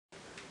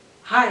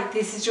Hi,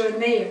 this is Joanne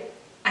Mayer.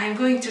 I am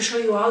going to show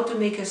you how to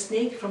make a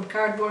snake from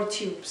cardboard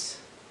tubes.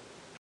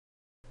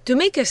 To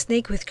make a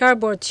snake with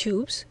cardboard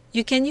tubes,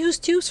 you can use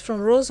tubes from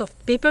rolls of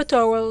paper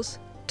towels,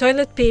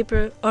 toilet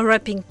paper or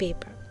wrapping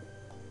paper.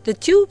 The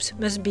tubes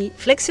must be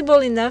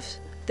flexible enough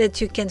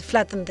that you can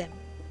flatten them.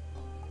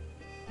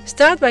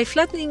 Start by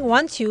flattening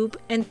one tube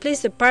and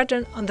place the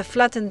pattern on the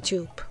flattened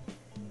tube.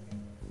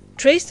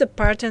 Trace the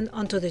pattern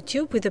onto the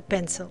tube with a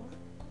pencil.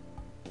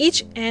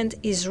 Each end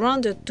is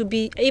rounded to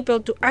be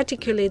able to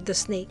articulate the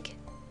snake.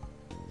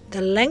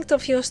 The length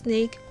of your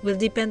snake will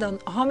depend on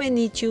how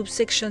many tube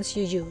sections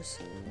you use.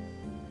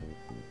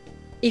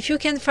 If you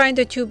can find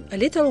a tube a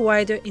little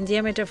wider in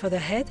diameter for the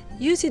head,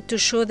 use it to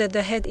show that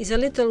the head is a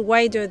little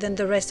wider than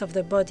the rest of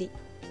the body.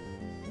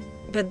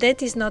 But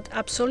that is not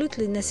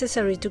absolutely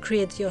necessary to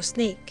create your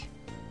snake.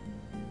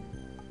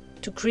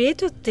 To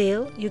create a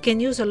tail, you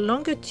can use a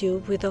longer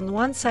tube with on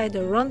one side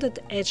a rounded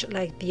edge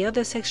like the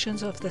other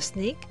sections of the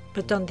snake,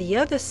 but on the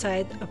other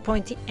side a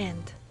pointy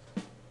end.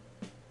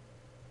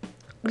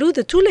 Glue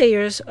the two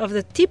layers of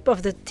the tip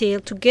of the tail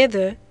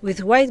together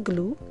with white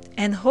glue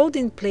and hold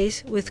in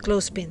place with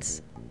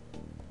clothespins.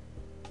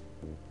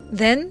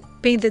 Then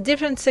paint the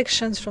different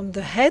sections from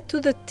the head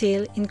to the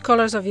tail in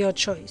colors of your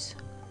choice.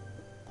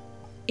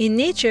 In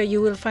nature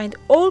you will find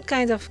all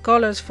kinds of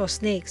colors for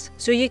snakes,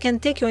 so you can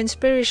take your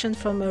inspiration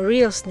from a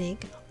real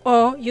snake,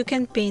 or you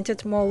can paint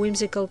it more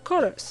whimsical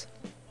colors.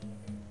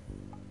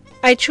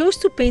 I chose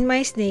to paint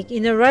my snake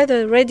in a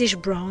rather reddish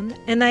brown,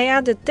 and I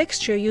added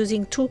texture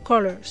using two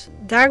colors,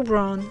 dark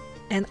brown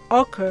and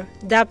ochre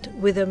dabbed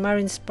with a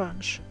marine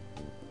sponge.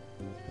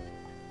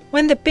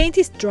 When the paint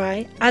is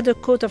dry, add a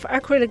coat of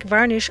acrylic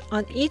varnish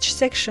on each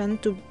section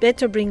to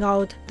better bring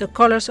out the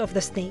colors of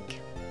the snake.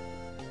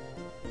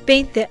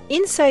 Paint the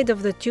inside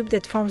of the tube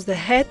that forms the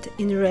head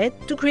in red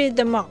to create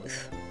the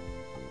mouth.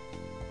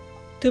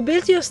 To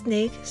build your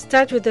snake,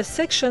 start with the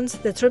sections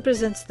that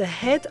represents the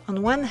head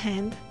on one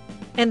hand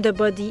and the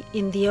body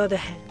in the other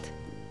hand.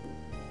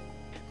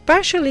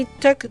 Partially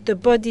tuck the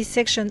body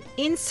section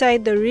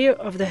inside the rear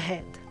of the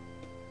head.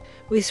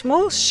 With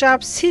small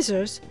sharp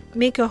scissors,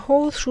 make a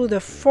hole through the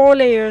 4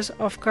 layers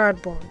of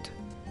cardboard.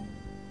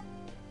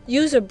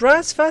 Use a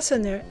brass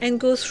fastener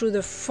and go through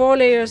the 4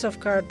 layers of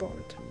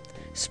cardboard.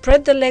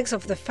 Spread the legs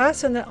of the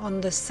fastener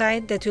on the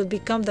side that will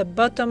become the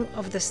bottom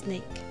of the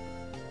snake.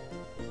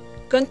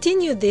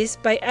 Continue this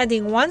by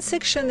adding one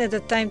section at a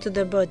time to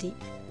the body.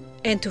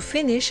 And to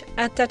finish,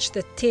 attach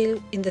the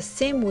tail in the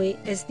same way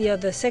as the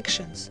other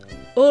sections.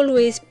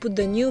 Always put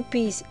the new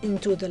piece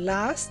into the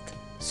last,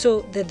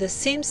 so that the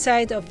same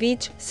side of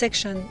each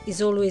section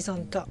is always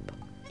on top.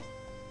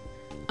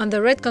 On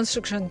the red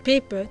construction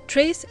paper,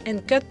 trace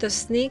and cut the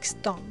snake's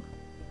tongue.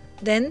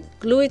 Then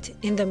glue it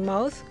in the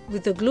mouth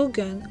with a glue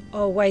gun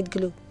or white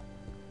glue.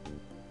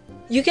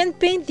 You can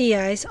paint the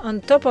eyes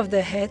on top of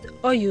the head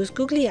or use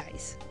googly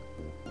eyes.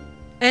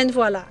 And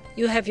voila,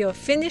 you have your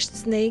finished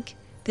snake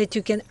that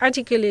you can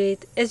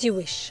articulate as you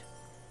wish.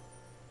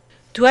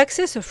 To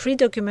access a free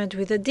document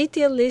with a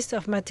detailed list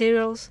of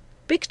materials,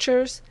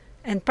 pictures,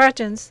 and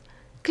patterns,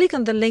 click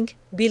on the link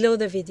below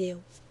the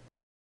video.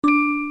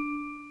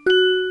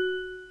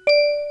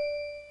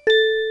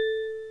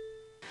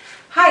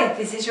 Hi,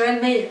 this is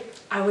Joanne Mayer.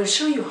 I will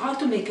show you how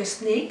to make a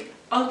snake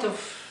out of